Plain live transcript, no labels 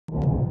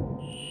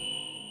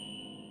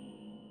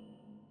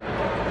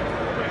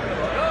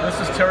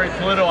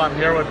Terry-Pluto. I'm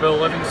here with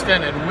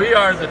Bill-Livingston, and we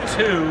are the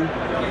two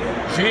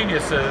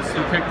geniuses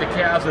who picked the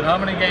Cavs in how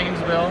many games,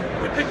 Bill?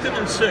 We picked them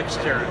in 6,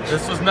 Terrence.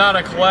 This was not a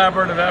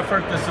collaborative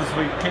effort.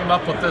 We came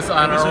up with this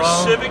on our own. It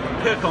was a civic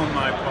pick on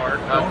my part.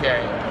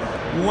 Okay.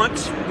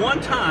 One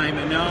time,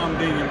 and now I'm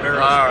being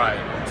embarrassed. All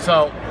right.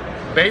 So,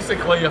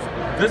 basically, if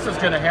this is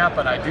going to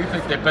happen, I do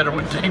think they better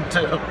win Game 2.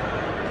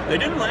 They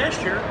didn't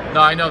last year.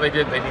 No, I know they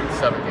did. They needed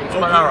 7 games. Okay.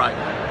 But all right.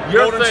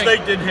 Golden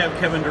State didn't have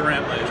Kevin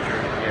Durant last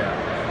year.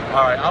 Yeah.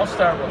 All right. I'll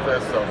start with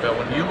this, though, Bill.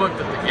 When you looked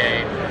at the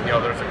game, you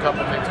know, there's a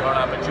couple things going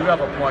on, but you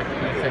have a point that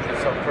you think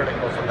is so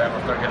critical for them.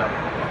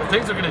 If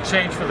things are going to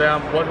change for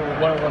them, what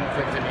are one of the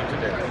things they need to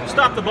do?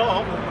 Stop the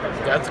ball.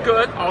 That's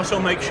good. Also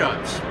make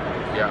shots.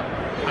 Yeah.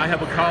 I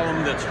have a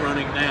column that's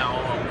running now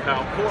on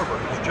Kyle Korver,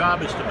 whose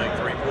job is to make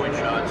three-point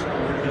shots.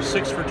 He's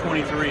 6 for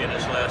 23 in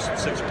his last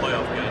 6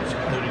 playoff games,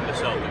 including the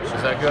Celtics.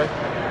 Is that good?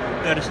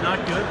 That is not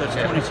good. That's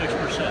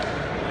 26%.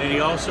 And he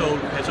also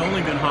has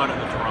only been hot in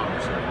the Toronto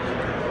series.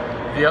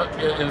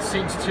 It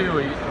seems, too,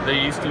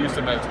 they used to use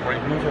him as where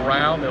he move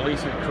around. At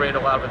least he would create a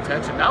lot of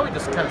attention. Now he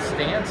just kind of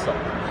stands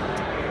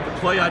somewhere. The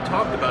play I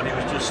talked about, he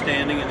was just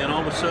standing, and then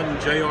all of a sudden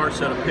JR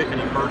set a pick and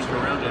he burst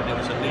around it, and it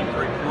was a neat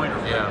three-pointer.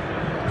 Yeah.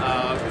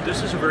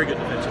 This is a very good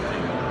defensive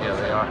team. Yeah,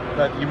 they are.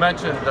 But you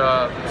mentioned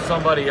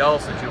somebody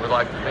else that you would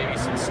like to maybe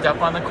see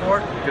step on the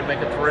court. You could make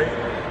a 3.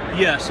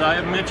 Yes, I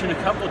have mentioned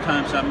a couple of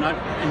times. I'm not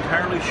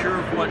entirely sure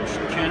of what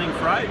Channing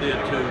Frye did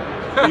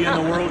to be in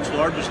the world's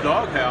largest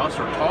doghouse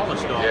or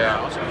tallest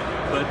doghouse.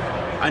 Yeah. But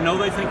I know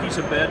they think he's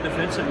a bad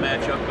defensive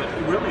matchup. But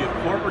really, if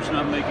Korver's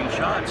not making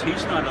shots,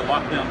 he's not a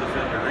lockdown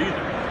defender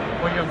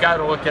either. Well, you've got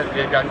to look at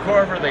they got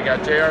Korver, they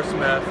got J.R.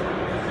 Smith,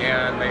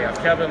 and they have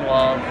Kevin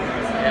Love,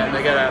 and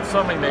they got to have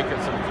somebody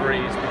making some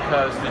threes.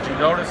 Because did you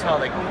notice how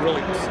they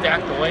really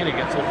stacked the lane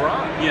against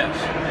LeBron? Yes,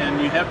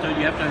 and you have to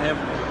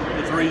have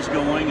the threes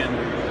going. And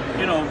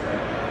you know,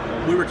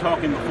 we were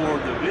talking before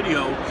the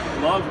video.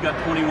 Love got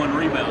 21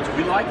 rebounds.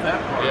 We like that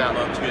part of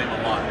Love's game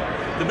a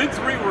lot. The big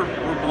three were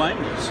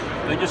blameless.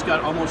 They just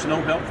got almost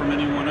no help from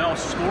anyone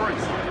else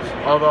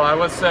scoring-wise. Although I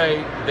would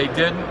say they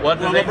didn't. What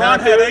did they LeBron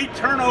had 8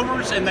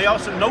 turnovers, and they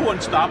also no one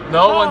stopped the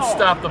ball. No one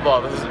stopped the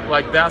ball. This is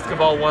like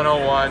basketball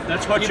 101.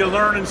 That's what you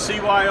learn in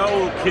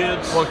CYO,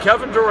 kids. Well,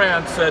 Kevin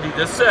Durant said, he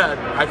just said,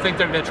 I think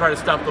they're going to try to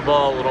stop the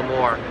ball a little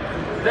more.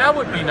 That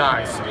would be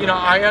nice. You know,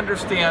 I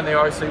understand they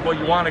always say, well,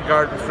 you want to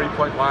guard the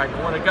three-point line.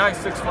 But when a guy's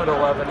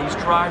 6'11", he's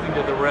driving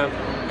to the rim.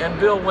 And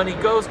Bill, when he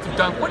goes to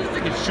dunk, what do you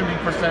think his shooting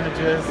percentage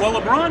is? Well,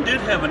 LeBron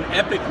did have an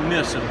epic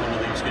miss in one of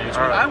these games.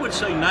 But I would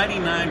say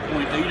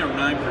 99.8 or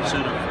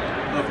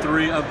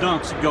 9% of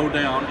dunks go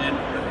down, and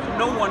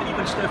no one,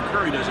 even Steph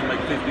Curry, doesn't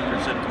make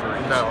 50% of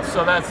threes. No,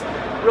 so that's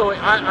really,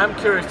 I'm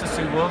curious to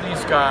see, will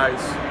these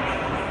guys,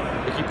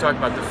 they keep talking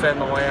about defend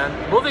the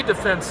land. Will they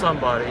defend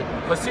somebody?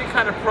 Let's see what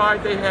kind of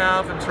pride they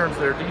have in terms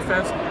of their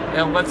defense,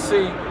 and let's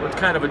see what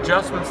kind of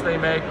adjustments they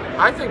make.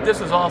 I think this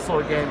is also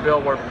a game,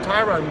 Bill, where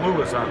Tyronn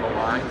Lue is on the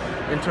line.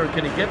 In turn,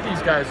 can he get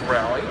these guys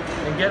rally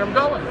and get them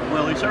going?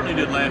 Well, he certainly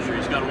did last year.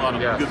 He's got a lot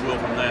of goodwill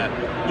from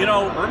that. You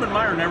know, Urban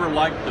Meyer never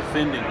liked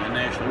defending a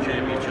national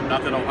championship.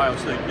 Not that Ohio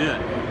State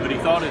did, but he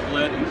thought it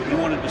led. He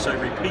wanted to say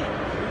repeat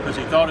because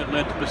he thought it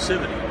led to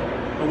passivity.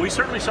 But we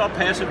certainly saw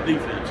passive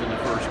defense in the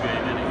first game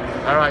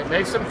anyway. All right,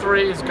 make some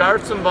threes,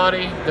 guard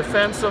somebody,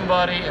 defend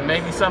somebody, and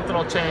maybe something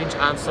will change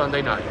on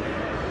Sunday night.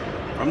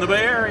 From the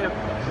Bay Area.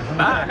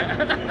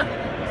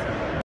 Bye.